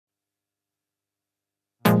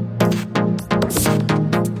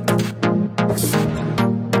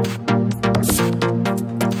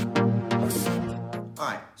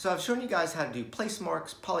So I've shown you guys how to do place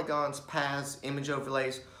marks, polygons, paths, image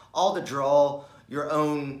overlays, all to draw your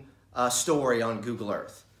own story on Google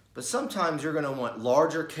Earth. But sometimes you're going to want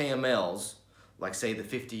larger KMLs, like say the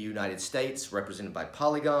 50 United States represented by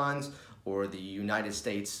polygons, or the United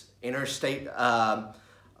States interstate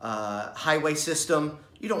highway system.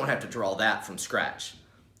 You don't want to have to draw that from scratch.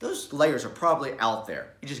 Those layers are probably out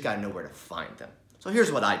there. You just got to know where to find them. So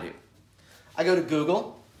here's what I do. I go to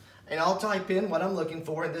Google and I'll type in what I'm looking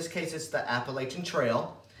for. In this case, it's the Appalachian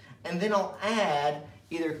Trail. And then I'll add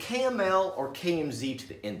either KML or KMZ to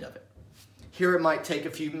the end of it. Here it might take a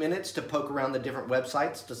few minutes to poke around the different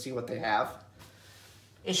websites to see what they have.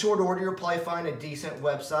 In short order, you'll probably find a decent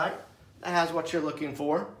website that has what you're looking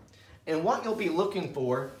for. And what you'll be looking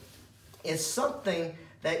for is something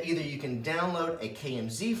that either you can download a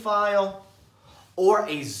KMZ file or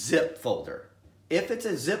a zip folder. If it's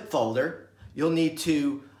a zip folder, you'll need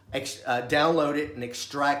to download it and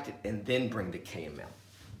extract it and then bring the KML.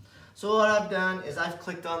 So what I've done is I've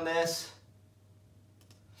clicked on this.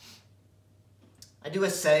 I do a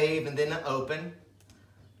save and then an open.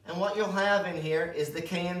 And what you'll have in here is the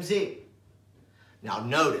KMZ. Now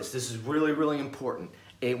notice, this is really, really important.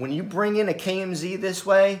 When you bring in a KMZ this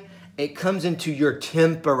way, it comes into your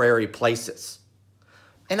temporary places.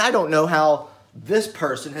 And I don't know how this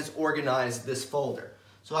person has organized this folder.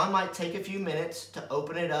 So I might take a few minutes to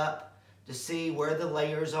open it up to see where the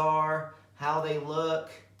layers are, how they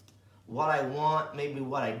look, what I want, maybe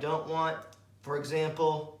what I don't want. For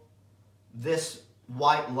example, this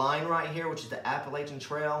white line right here, which is the Appalachian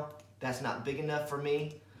Trail, that's not big enough for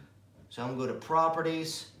me. So I'm going to go to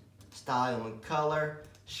Properties, Style and Color,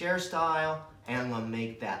 Share Style, and I'm going to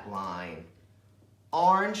make that line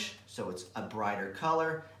orange so it's a brighter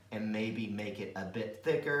color, and maybe make it a bit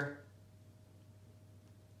thicker.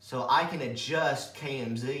 So I can adjust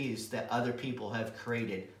KMZs that other people have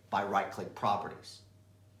created by right-click Properties.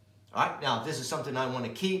 All right, now if this is something I want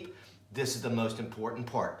to keep, this is the most important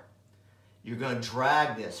part. You're going to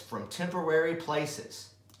drag this from temporary places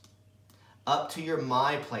up to your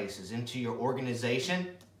My Places, into your organization,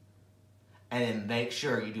 and then make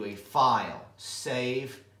sure you do a File,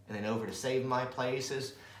 Save, and then over to Save My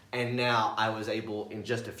Places. And now I was able, in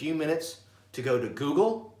just a few minutes, to go to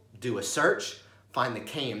Google, do a search, find the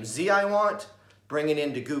KMZ I want, bring it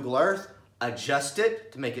into Google Earth, adjust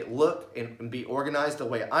it to make it look and be organized the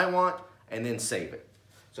way I want, and then save it.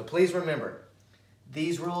 So please remember,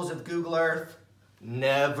 these rules of Google Earth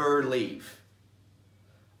never leave.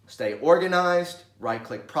 Stay organized,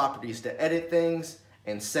 right-click Properties to edit things,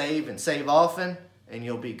 and save often, and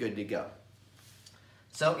you'll be good to go.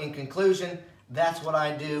 So in conclusion, that's what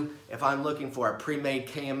I do if I'm looking for a pre-made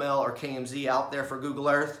KML or KMZ out there for Google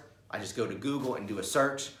Earth. I just go to Google and do a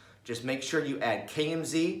search. Just make sure you add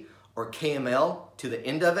KMZ or KML to the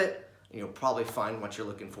end of it, and you'll probably find what you're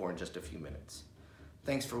looking for in just a few minutes.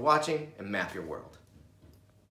 Thanks for watching, and map your world.